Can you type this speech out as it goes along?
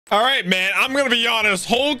All right, man, I'm gonna be honest.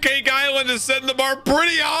 Whole Cake Island is setting the bar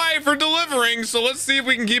pretty high for delivering, so let's see if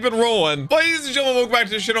we can keep it rolling. Ladies and gentlemen, welcome back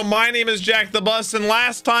to the channel. My name is Jack the Bus, and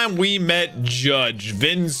last time we met Judge,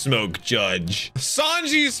 Vinsmoke Judge,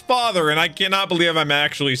 Sanji's father, and I cannot believe I'm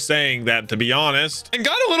actually saying that, to be honest, and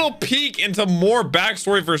got a little peek into more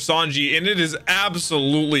backstory for Sanji, and it is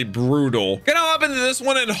absolutely brutal. Gonna hop into this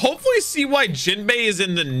one and hopefully see why Jinbei is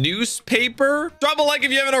in the newspaper. Drop a like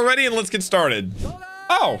if you haven't already, and let's get started.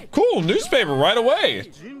 Oh, cool. Newspaper right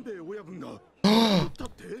away. Oh,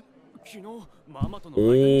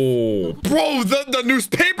 bro, the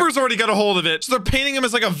newspaper's already got a hold of it. So they're painting him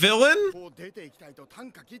as like a villain?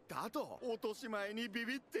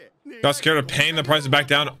 Got scared of paying the price back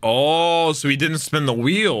down. Oh, so he didn't spin the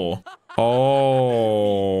wheel.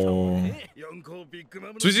 Oh.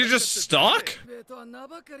 So is he just stuck?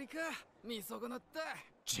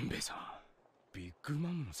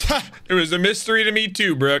 It was a mystery to me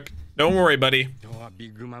too, Brooke. Don't worry, buddy.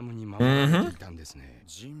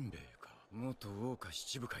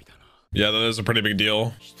 Yeah, that is a pretty big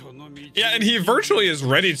deal. Yeah, and he virtually is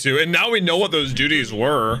ready to, and now we know what those duties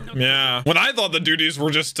were. Yeah, when I thought the duties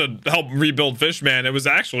were just to help rebuild Fishman, it was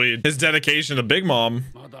actually his dedication to Big Mom.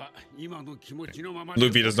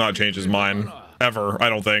 Luffy does not change his mind ever, I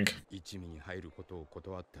don't think.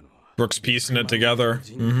 Brooks piecing it together.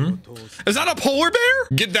 Is that a polar bear?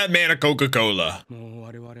 Get that man a Coca-Cola.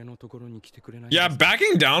 Yeah,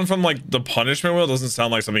 backing down from like the punishment wheel doesn't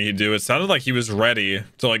sound like something he'd do. It sounded like he was ready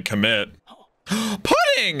to like commit.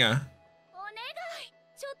 Pudding!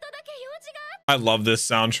 I love this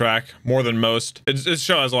soundtrack more than most. It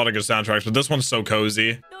show has a lot of good soundtracks, but this one's so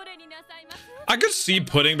cozy. I could see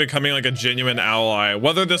Pudding becoming like a genuine ally,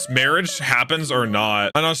 whether this marriage happens or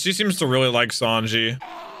not. I know she seems to really like Sanji.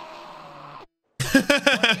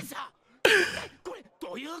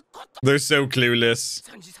 They're so clueless.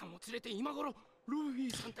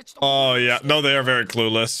 Oh yeah, no, they are very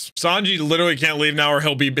clueless. Sanji literally can't leave now, or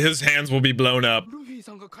his hands will be blown up.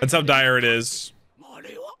 That's how dire it is.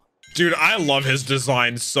 Dude, I love his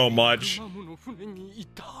design so much.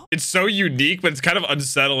 It's so unique, but it's kind of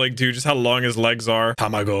unsettling too, just how long his legs are.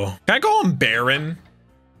 Tamago. Can I call him Baron?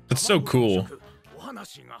 That's so cool.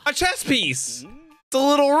 A chess piece. It's a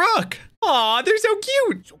little rook. Aw, they're so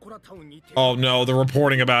cute. Oh no, they're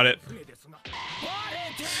reporting about it.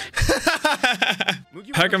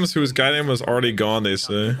 Peckham's, whose guy name was already gone, they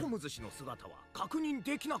say.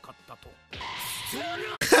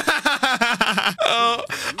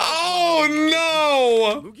 Oh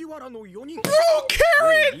no! Bro,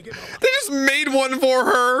 Carrot! They just made one for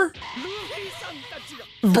her.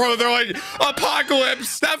 Bro, they're like,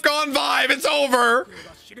 Apocalypse, Defcon 5, it's over.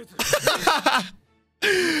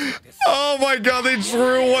 Oh my god, they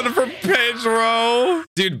drew one for Pedro.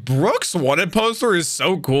 Dude, Brooks' wanted poster is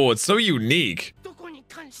so cool. It's so unique.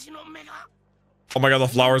 Oh my god, the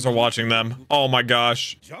flowers are watching them. Oh my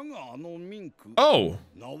gosh. Oh.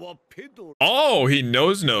 Oh, he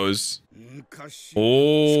knows.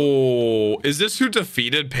 Oh, is this who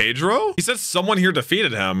defeated Pedro? He said someone here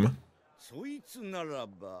defeated him.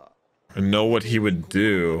 I know what he would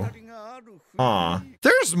do. Huh.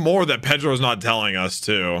 There's more that Pedro's not telling us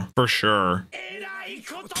too, for sure.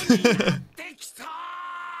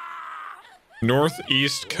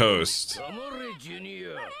 Northeast Coast.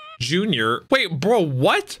 Junior? Wait, bro,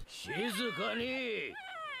 what? He's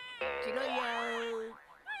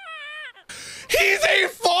a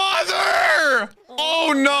father!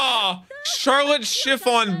 Oh no! Charlotte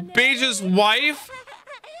Chiffon, Beige's wife?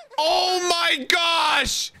 Oh my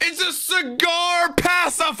gosh! It's a cigar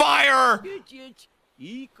pacifier!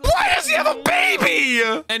 Why does he have a baby?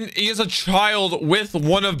 And he has a child with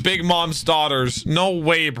one of Big Mom's daughters. No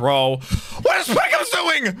way, bro. What is Peckham's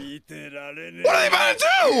doing? What are they about to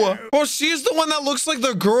do? Well, she's the one that looks like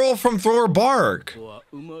the girl from Thriller Bark.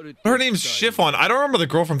 Her name's Chiffon. I don't remember the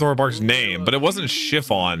girl from Thriller Bark's name, but it wasn't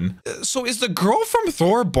Chiffon. So is the girl from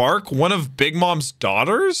Thriller Bark one of Big Mom's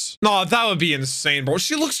daughters? No, that would be insane, bro.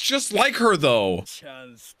 She looks just like her, though.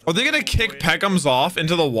 Are they gonna kick Peckham's off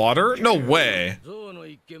into the water? No way.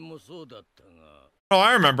 Oh,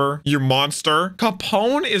 I remember. You monster.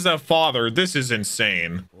 Capone is a father. This is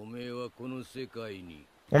insane.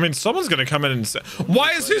 I mean, someone's gonna come in and say,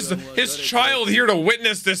 why is his child here to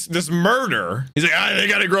witness this murder? He's like, they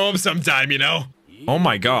gotta grow up sometime, you know? Oh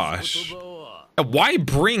my gosh. Why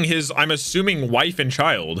bring his, I'm assuming, wife and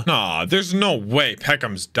child? Nah, there's no way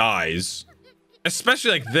Peckham's dies.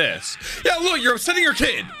 Especially like this. Yeah, look, you're upsetting your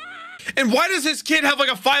kid. And why does his kid have like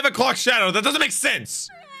a 5 o'clock shadow? That doesn't make sense.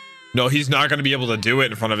 No, he's not gonna be able to do it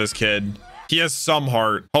in front of his kid. He has some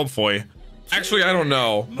heart, hopefully. Actually, I don't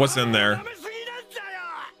know what's in there.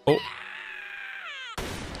 Oh.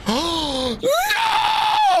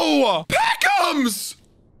 No! Peckham's!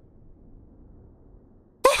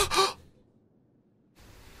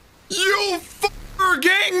 You fucker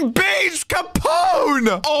gang beige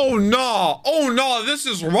Capone! Oh no! Oh no, this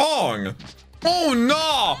is wrong! Oh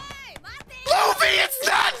no! Luffy, it's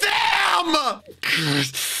not them!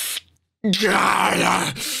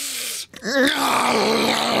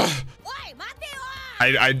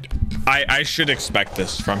 I should expect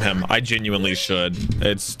this from him. I genuinely should.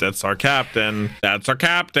 That's our captain. That's our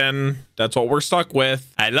captain. That's what we're stuck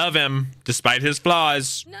with. I love him, despite his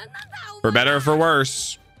flaws. For better or for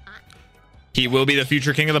worse. He will be the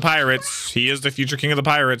future king of the pirates. He is the future king of the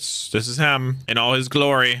pirates. This is him in all his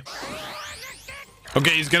glory.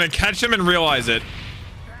 Okay, he's gonna catch him and realize it.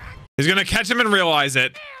 He's gonna catch him and realize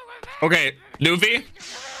it. Okay, Luffy,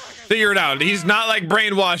 figure it out. He's not like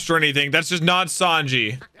brainwashed or anything. That's just not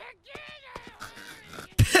Sanji.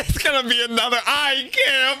 It's gonna be another. I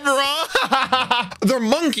can't, bro. They're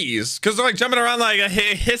monkeys because they're like jumping around like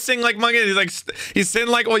hissing like monkeys. He's saying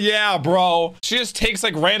like, well, yeah, bro. She just takes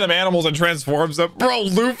like random animals and transforms them. Bro,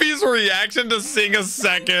 Luffy's reaction to seeing a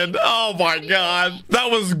second. Oh my god, that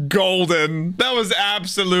was golden. That was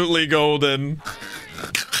absolutely golden.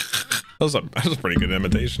 That was a pretty good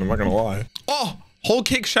imitation. I'm not gonna lie. Oh, whole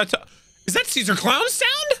cake chateau. Is that Caesar Clown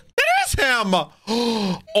sound? That is him.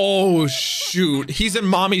 Oh shoot, he's in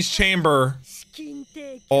mommy's chamber.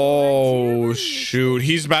 Oh shoot,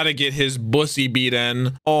 he's about to get his bussy beat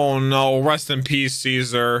in. Oh no, rest in peace,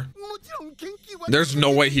 Caesar. There's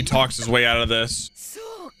no way he talks his way out of this.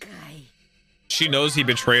 She knows he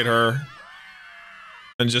betrayed her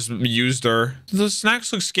and just used her. The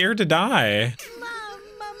snacks look scared to die.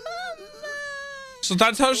 So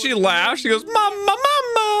that's how she laughs. She goes, mama, mama.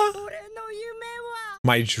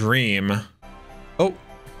 My dream. Oh.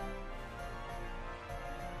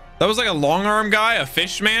 That was like a long arm guy, a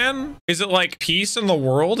fish man. Is it like peace in the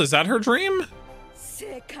world? Is that her dream?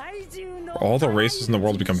 All the races in the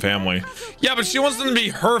world become family. Yeah, but she wants them to be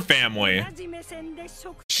her family.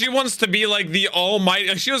 She wants to be like the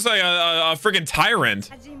almighty. She was like a freaking tyrant.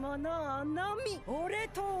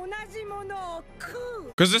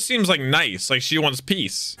 Because this seems like nice. Like she wants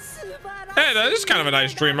peace. Hey, that is kind of a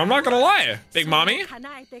nice dream. I'm not gonna lie, Big Mommy.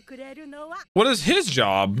 What is his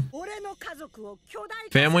job?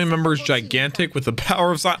 Family members gigantic with the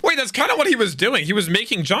power of science. Wait, that's kind of what he was doing. He was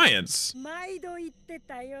making giants.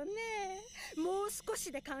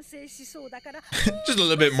 Just a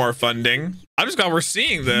little bit more funding. I'm just glad we're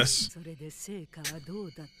seeing this.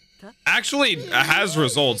 Actually, it has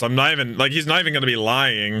results. I'm not even like he's not even gonna be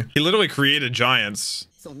lying. He literally created giants.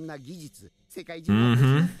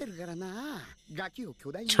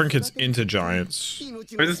 Turn kids into giants. I mean,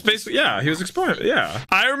 it's basically, yeah, he was exploring. Yeah,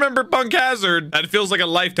 I remember Punk Hazard. That feels like a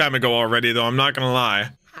lifetime ago already, though. I'm not gonna lie.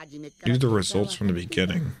 Use the results from the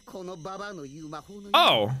beginning.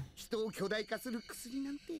 Oh,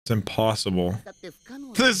 it's impossible.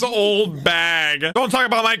 This old bag. Don't talk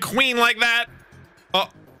about my queen like that. Oh.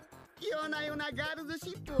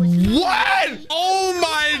 What? Oh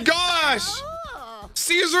my gosh!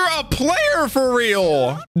 Caesar a player for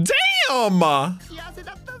real. Damn!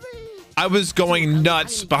 I was going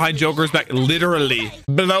nuts behind Joker's back. Literally.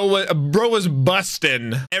 Bro was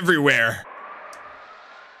busting everywhere.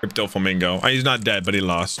 Cryptoflamingo. He's not dead, but he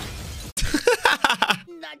lost.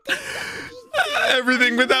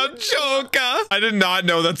 Everything without Joker. I did not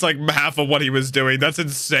know that's like half of what he was doing. That's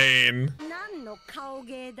insane.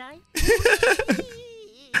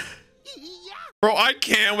 Bro, I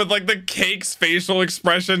can't with like the cake's facial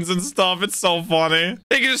expressions and stuff. It's so funny.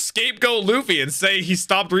 They can just scapegoat Luffy and say he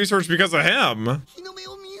stopped research because of him.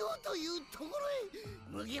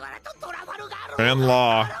 And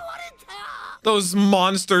law. Those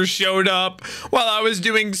monsters showed up while I was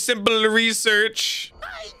doing simple research.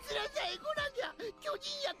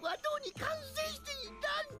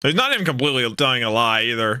 He's not even completely telling a lie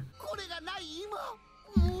either.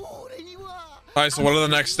 All right, so what are the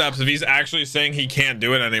next steps if he's actually saying he can't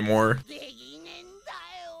do it anymore?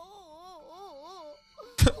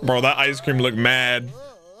 Bro, that ice cream looked mad.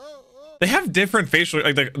 They have different facial,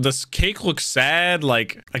 like this cake looks sad.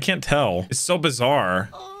 Like, I can't tell. It's so bizarre.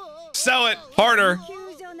 Sell it harder.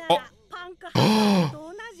 Oh.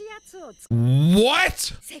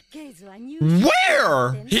 What?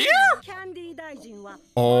 Where? Here?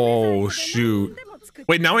 Oh, shoot.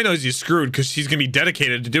 Wait, now he knows he's screwed because he's gonna be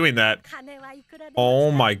dedicated to doing that.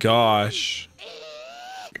 Oh my gosh.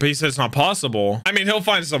 But he said it's not possible. I mean, he'll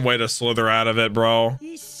find some way to slither out of it, bro.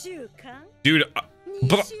 Dude,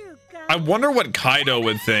 but I wonder what Kaido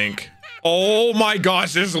would think. Oh my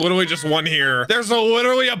gosh, there's literally just one here. There's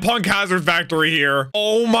literally a punk hazard factory here.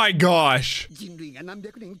 Oh my gosh.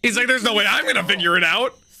 He's like, there's no way I'm gonna figure it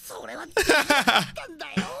out.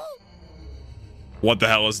 What the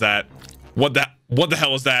hell is that? What the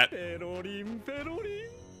hell is that?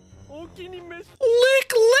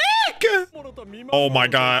 Lick, lick! Oh my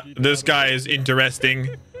god, this guy is interesting.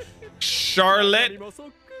 Charlotte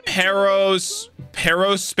Sparrow,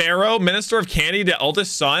 Minister of Candy, the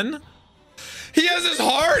eldest son. He has his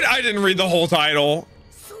heart. I didn't read the whole title.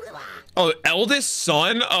 Oh, eldest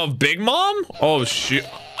son of Big Mom? Oh shoot.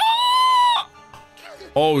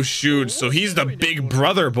 Oh shoot, so he's the big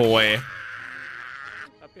brother boy.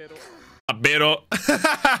 Pero. Is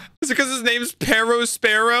it because his name's Pero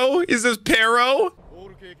Sparrow? Is this Pero?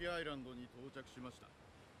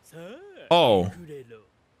 Oh.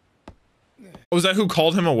 Was that who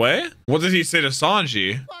called him away? What did he say to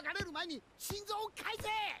Sanji?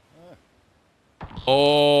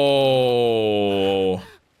 Oh.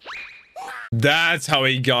 That's how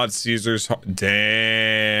he got Caesar's heart.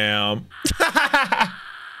 Damn.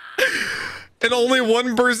 And only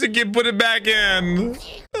one person can put it back in.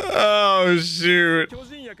 Oh, shoot.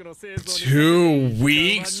 2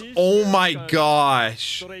 weeks? Oh my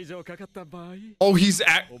gosh. Oh,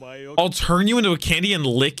 I'll turn you into a candy and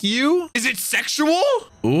lick you? Is it sexual?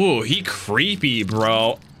 Ooh, he creepy,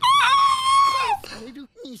 bro.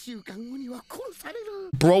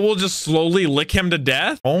 Bro will just slowly lick him to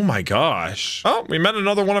death? Oh my gosh. Oh, we met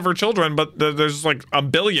another one of her children, but there's like a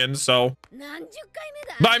billion, so.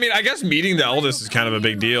 But I mean, I guess meeting the eldest is kind of a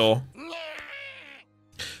big deal.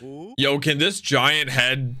 Yo, can this giant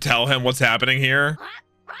head tell him what's happening here?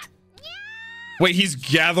 Wait, he's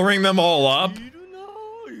gathering them all up?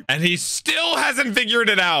 And he still hasn't figured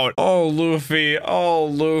it out. Oh, Luffy. Oh,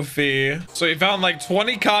 Luffy. So he found like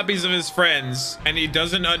 20 copies of his friends, and he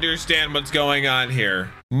doesn't understand what's going on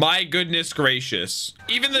here. My goodness gracious.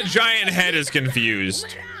 Even the giant head is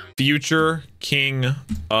confused. Future king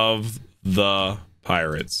of the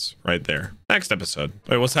pirates. Right there. Next episode.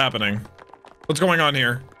 Wait, what's happening? What's going on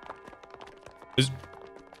here?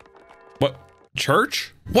 What?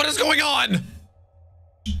 Church? What is going on?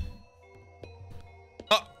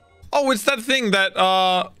 Oh, it's that thing that,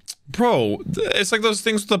 bro, it's like those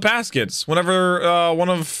things with the baskets. Whenever, one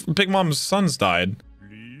of Big Mom's sons died.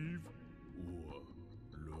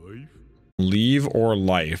 Leave or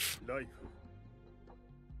life?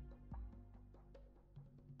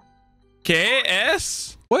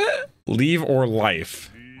 KS? What? Leave or life?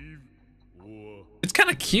 It's kind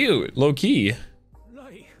of cute, low key.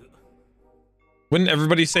 Wouldn't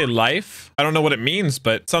everybody say life? I don't know what it means,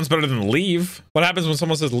 but it sounds better than leave. What happens when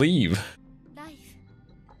someone says leave?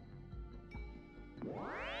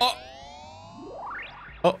 Oh.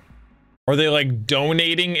 Oh. Are they like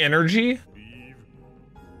donating energy?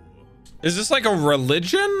 Is this like a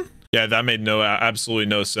religion? Yeah, that made absolutely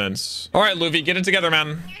no sense. All right, Luffy, get it together,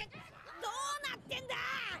 man.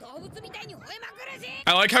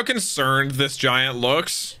 I like how concerned this giant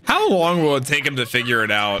looks. How long will it take him to figure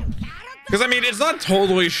it out? Because, I mean, it's not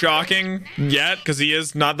totally shocking yet, because he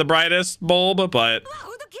is not the brightest bulb, but...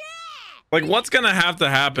 like, what's gonna have to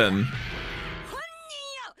happen?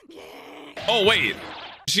 Oh, wait.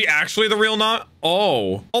 Is she actually the real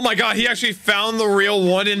Oh. Oh my god, he actually found the real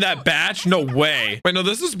one in that batch? No way. Wait, no,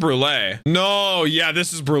 this is Brulee. No, yeah,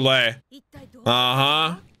 this is Brulee.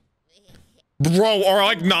 Uh-huh. Bro, are,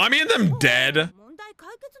 like, Nami and them dead?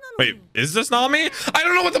 Wait, is this Nami? I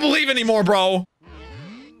don't know what to believe anymore, bro.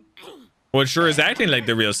 Well, it sure is acting like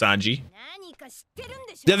the real Sanji.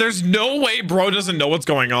 Yeah, there's no way bro doesn't know what's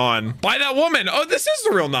going on. By that woman. Oh, this is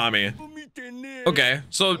the real Nami. Okay,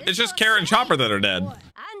 so it's just Kara and Chopper that are dead.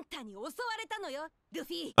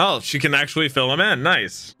 Oh, she can actually fill him in.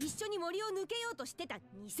 Nice. Yeah,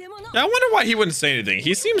 I wonder why he wouldn't say anything.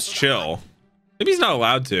 He seems chill. Maybe he's not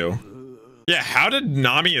allowed to. Yeah, how did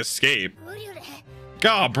Nami escape?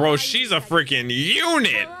 God, bro, she's a freaking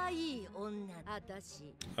unit.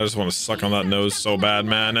 I just want to suck on that nose so bad,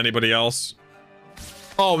 man. Anybody else?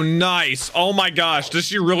 Oh, nice. Oh my gosh. Does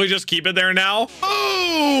she really just keep it there now?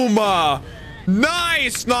 Boom!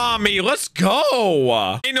 Nice, Nami. Let's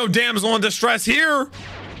go. Ain't no damsel in distress here.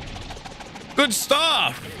 Good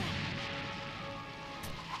stuff.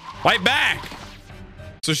 Fight back.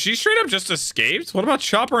 So she straight up just escaped? What about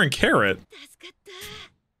Chopper and Carrot?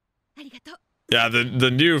 Yeah, the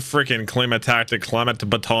new freaking Clement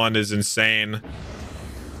baton is insane.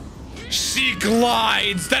 She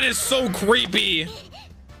glides. That is so creepy.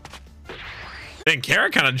 And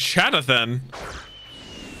Carrot kind of chatteth then.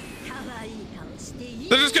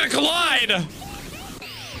 They're just gonna collide.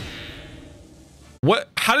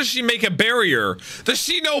 What? How does she make a barrier? Does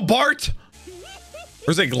she know Bart?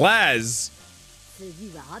 Or is it Glaz?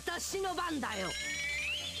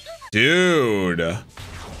 Dude.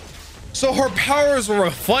 So her power is a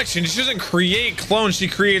reflection. She doesn't create clones. She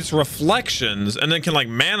creates reflections and then can like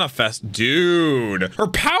manifest. Dude, her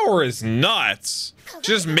power is nuts.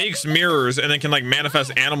 She just makes mirrors and then can like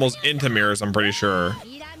manifest animals into mirrors, I'm pretty sure.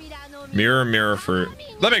 Mirror, mirror fruit.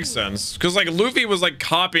 That makes sense. Because like Luffy was like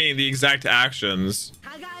copying the exact actions.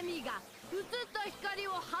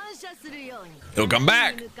 He'll come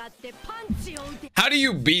back. How do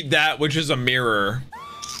you beat that, which is a mirror?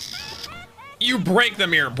 You break the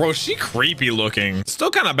mirror. Bro, she creepy looking.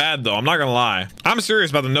 Still kind of bad though, I'm not gonna lie. I'm serious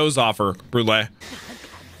about the nose offer, Brulee.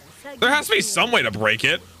 There has to be some way to break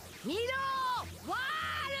it.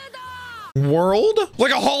 World?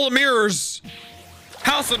 Like a hall of mirrors.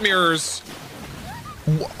 House of mirrors.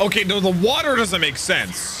 Okay, no, the water doesn't make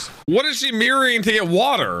sense. What is she mirroring to get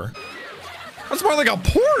water? That's more like a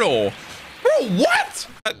portal. Bro, what?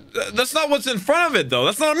 That's not what's in front of it though.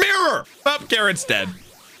 That's not a mirror. Oh, Garrett's dead.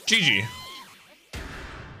 GG.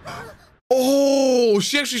 Oh,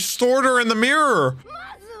 she actually stored her in the mirror.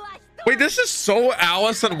 Wait, this is so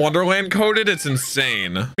Alice in Wonderland coded. It's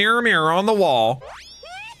insane. Mirror, mirror on the wall.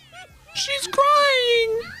 She's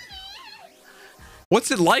crying. What's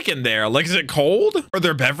it like in there? Like, is it cold? Are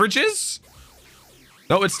there beverages?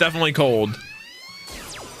 No, it's definitely cold.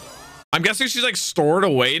 I'm guessing she's like stored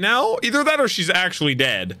away now. Either that or she's actually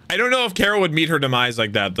dead. I don't know if Carol would meet her demise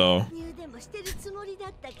like that though.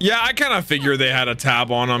 Yeah, I kind of figure they had a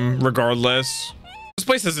tab on them regardless. This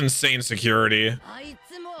place has insane security.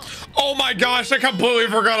 Oh my gosh, I completely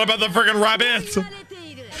forgot about the freaking rabbit.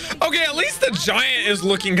 Okay, at least the giant is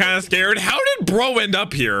looking kind of scared. How did bro end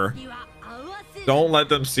up here? Don't let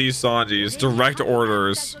them see Sanji's direct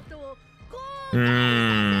orders.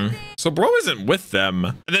 So bro isn't with them.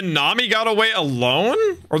 And then Nami got away alone?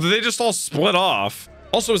 Or did they just all split off?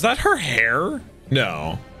 Also, is that her hair?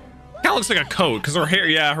 No. Kind of looks like a coat because her hair,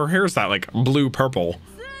 yeah, her hair's that like blue purple.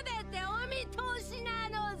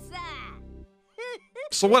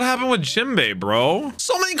 So what happened with Jinbei, bro?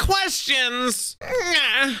 So many questions.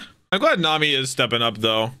 I'm glad Nami is stepping up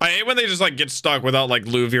though. I hate when they just like get stuck without like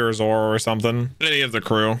Luffy or Zoro or something. Any of the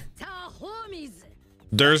crew.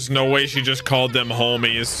 There's no way she just called them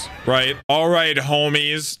homies, right? All right,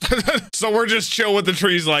 homies. So we're just chill with the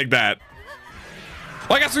trees like that.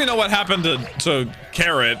 Well, I guess we know what happened to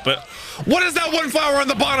Carrot, but what is that one flower on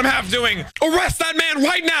the bottom half doing? Arrest that man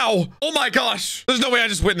right now! Oh my gosh. There's no way I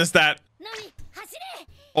just witnessed that.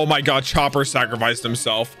 Oh my god, Chopper sacrificed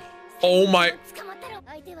himself. Oh my.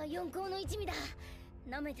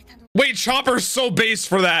 Wait, Chopper's so base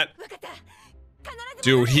for that.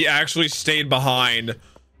 Dude, he actually stayed behind.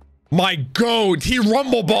 My goat, he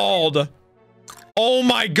rumble balled. Oh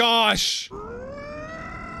my gosh.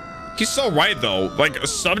 He's so right though. Like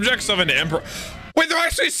subjects of an emperor. Wait, they're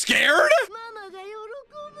actually scared?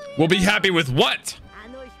 We'll be happy with what?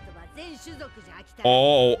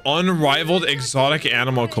 Oh, unrivaled exotic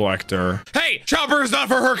animal collector. Hey, Chopper is not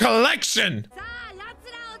for her collection.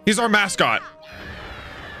 He's our mascot.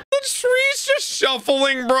 The tree's just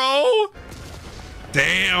shuffling, bro.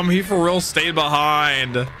 Damn, he for real stayed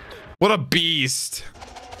behind. What a beast.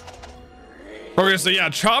 Okay, so yeah,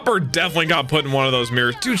 Chopper definitely got put in one of those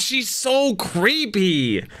mirrors. Dude, she's so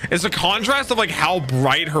creepy. It's a contrast of like how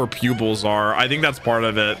bright her pupils are. I think that's part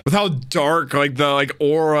of it. With how dark like the like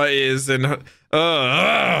aura is and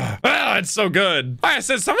it's so good. Like I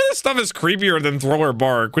said, some of this stuff is creepier than Thriller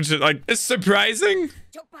Bark, which is like, it's surprising.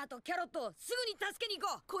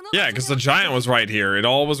 Yeah, because the giant was right here. It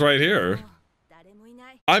all was right here.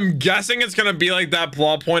 I'm guessing it's gonna be like that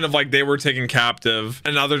plot point of like they were taken captive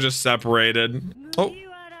and now they're just separated.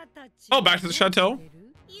 Oh, back to the chateau.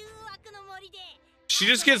 She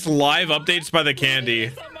just gets live updates by the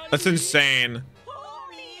candy. That's insane.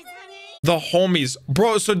 The homies,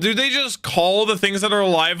 bro. So do they just call the things that are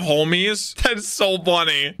alive homies? That's so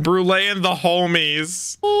funny. Brulee and the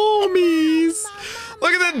homies. Homies.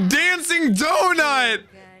 Look at the dancing donut.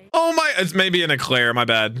 Oh my, it's maybe an eclair, my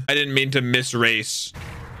bad. I didn't mean to misrace.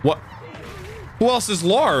 What? Who else is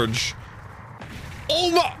large?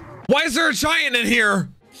 Oh my, why is there a giant in here?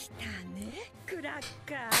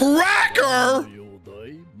 Cracker?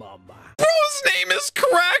 Bro's name is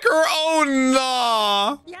Cracker.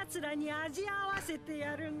 Oh no.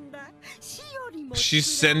 She's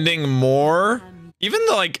sending more. Even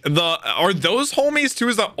the like are those homies too?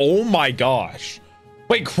 Is that, oh my gosh.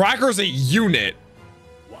 Wait, Cracker's a unit.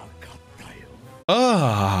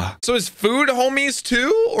 So is food homies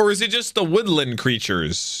too? Or is it just the woodland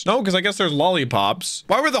creatures? No, because I guess there's lollipops.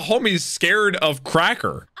 Why were the homies scared of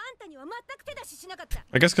Cracker?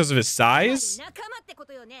 I guess because of his size?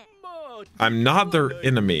 I'm not their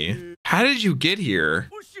enemy. How did you get here?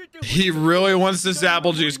 He really wants this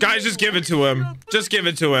apple juice. Guys, just give it to him. Just give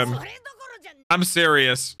it to him. I'm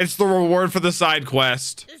serious. It's the reward for the side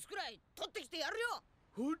quest.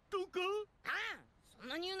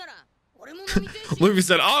 Luffy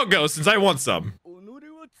said, I'll go since I want some.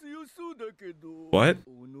 What?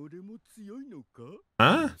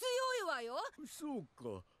 Huh?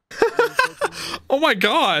 Oh my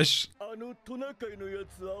gosh.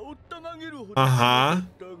 Uh-huh.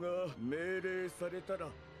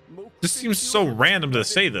 This seems so random to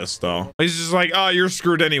say this, though. He's just like, oh, you're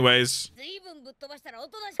screwed anyways.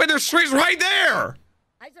 Wait, there's trees right there!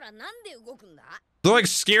 They're like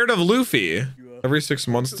scared of Luffy. Every 6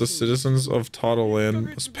 months, the citizens of Toddleland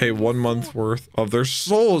must pay 1 month worth of their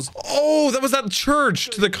souls. Oh, that was that church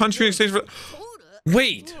to the country in exchange for...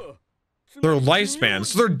 Wait. Their lifespan.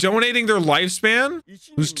 So they're donating their lifespan?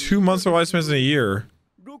 Lose 2 months of lifespans in a year.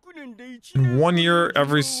 And 1 year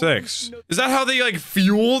every 6. Is that how they like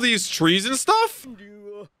fuel these trees and stuff?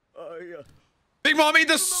 Big Mom ate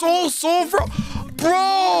the soul for...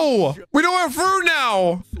 Bro! We don't have fruit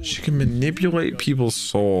now! She can manipulate people's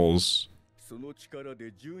souls.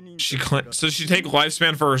 So she take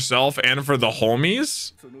lifespan for herself and for the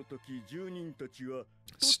homies?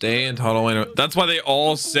 Stay in Toddleland. That's why they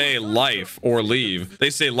all say life or leave. They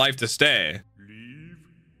say life to stay.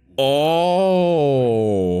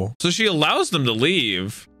 Oh. So she allows them to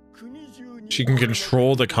leave. She can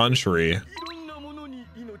control the country.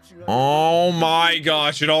 Oh my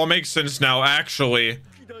gosh, it all makes sense now, actually.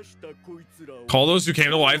 Call those who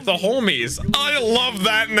came to life the homies. I love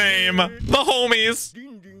that name. The homies.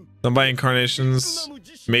 Done by incarnations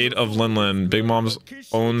made of Linlin, Big Mom's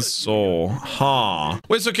own soul. Huh.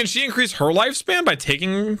 Wait, so can she increase her lifespan by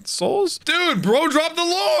taking souls? Dude, bro dropped the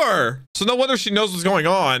lore. So no wonder she knows what's going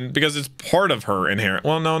on because it's part of her inherent.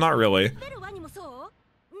 Well, no, not really.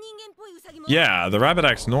 Yeah, the rabbit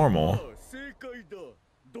acts normal.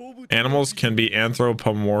 Animals can be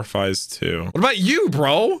anthropomorphized too. What about you,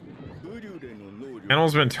 bro?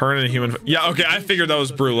 Animals been turned into human. Yeah, okay, I figured that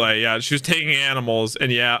was Brule. Yeah, she was taking animals, and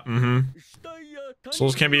yeah,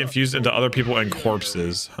 souls can be infused into other people and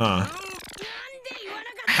corpses, huh?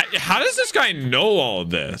 How does this guy know all of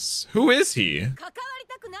this? Who is he?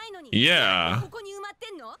 Yeah.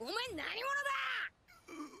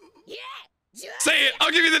 Say it,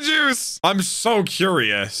 I'll give you the juice. I'm so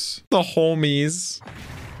curious. The homies.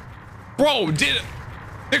 Bro, did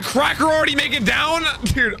Cracker already make it down?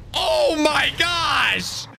 Dude, oh my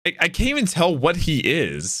gosh. I can't even tell what he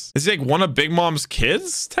is. Is he like one of Big Mom's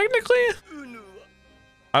kids, technically?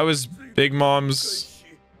 I was Big Mom's...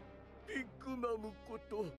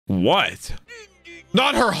 What?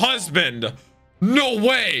 Not her husband. No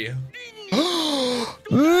way.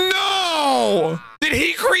 No! Did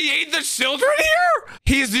he create the children here?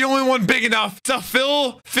 He's the only one big enough to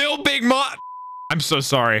fill Big Mom. I'm so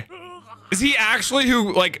sorry. Is he actually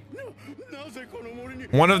who, like,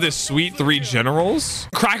 one of the sweet 3 generals?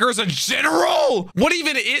 Cracker's a general? What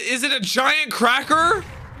even is it? A giant cracker?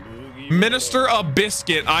 Minister of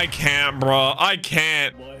Biscuit. I can't, bro. I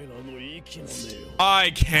can't.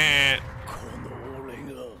 I can't.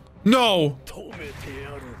 No.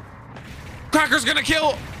 Cracker's gonna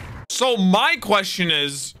kill. So my question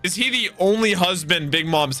is he the only husband Big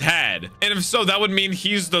Mom's had? And if so, that would mean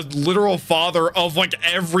he's the literal father of like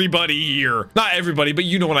everybody here. Not everybody, but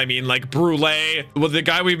you know what I mean. Like Brule, with the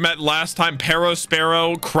guy we met last time, Pero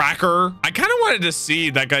Sparrow, Cracker. I kind of wanted to see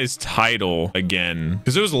that guy's title again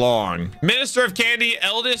because it was long. Minister of Candy,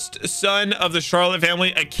 eldest son of the Charlotte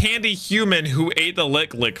family, a candy human who ate the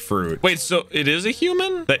lick fruit. Wait, so it is a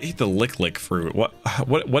human that ate the lick fruit?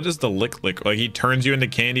 What is the lick? Like he turns you into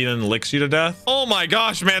candy and then licks you to death? Oh my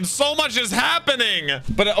gosh, man, so much is happening.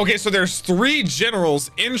 But okay, so there's 3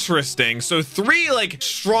 generals. Interesting. So 3 like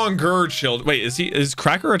stronger children. Wait, is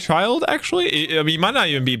Cracker a child actually? I mean, he might not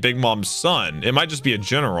even be Big Mom's son. It might just be a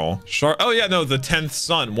general. Oh yeah, no, the 10th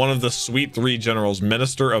son, one of the sweet 3 generals,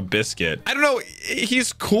 Minister of Biscuit. I don't know,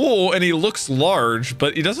 he's cool and he looks large,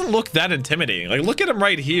 but he doesn't look that intimidating. Like look at him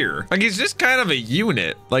right here. Like he's just kind of a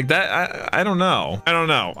unit like that. I don't know.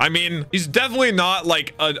 I mean, he's definitely not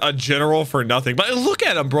like a general for nothing, but look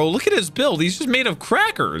at him, bro. Look at his build. He's just made of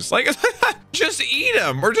crackers. Like just eat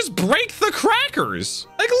him or just break the crackers.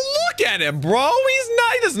 Like look look at him, bro.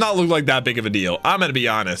 He does not look like that big of a deal. I'm gonna be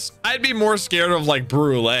honest. I'd be more scared of like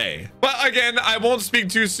Brule. But again, I won't speak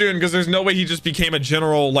too soon because there's no way he just became a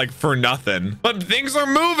general like for nothing. But things are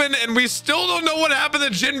moving and we still don't know what happened to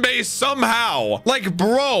Jinbei somehow. Like,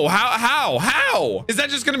 bro, how? Is that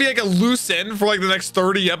just gonna be like a loose end for like the next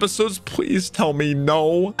 30 episodes? Please tell me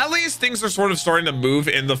no. At least things are sort of starting to move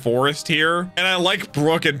in the forest here. And I like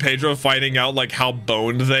Brooke and Pedro finding out like how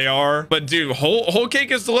boned they are. But dude, whole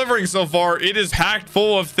cake is delivering so far. It is packed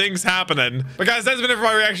full of things happening. But guys, that's been it for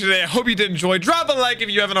my reaction today. I hope you did enjoy. Drop a like if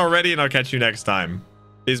you haven't already, and I'll catch you next time.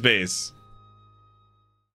 Peace.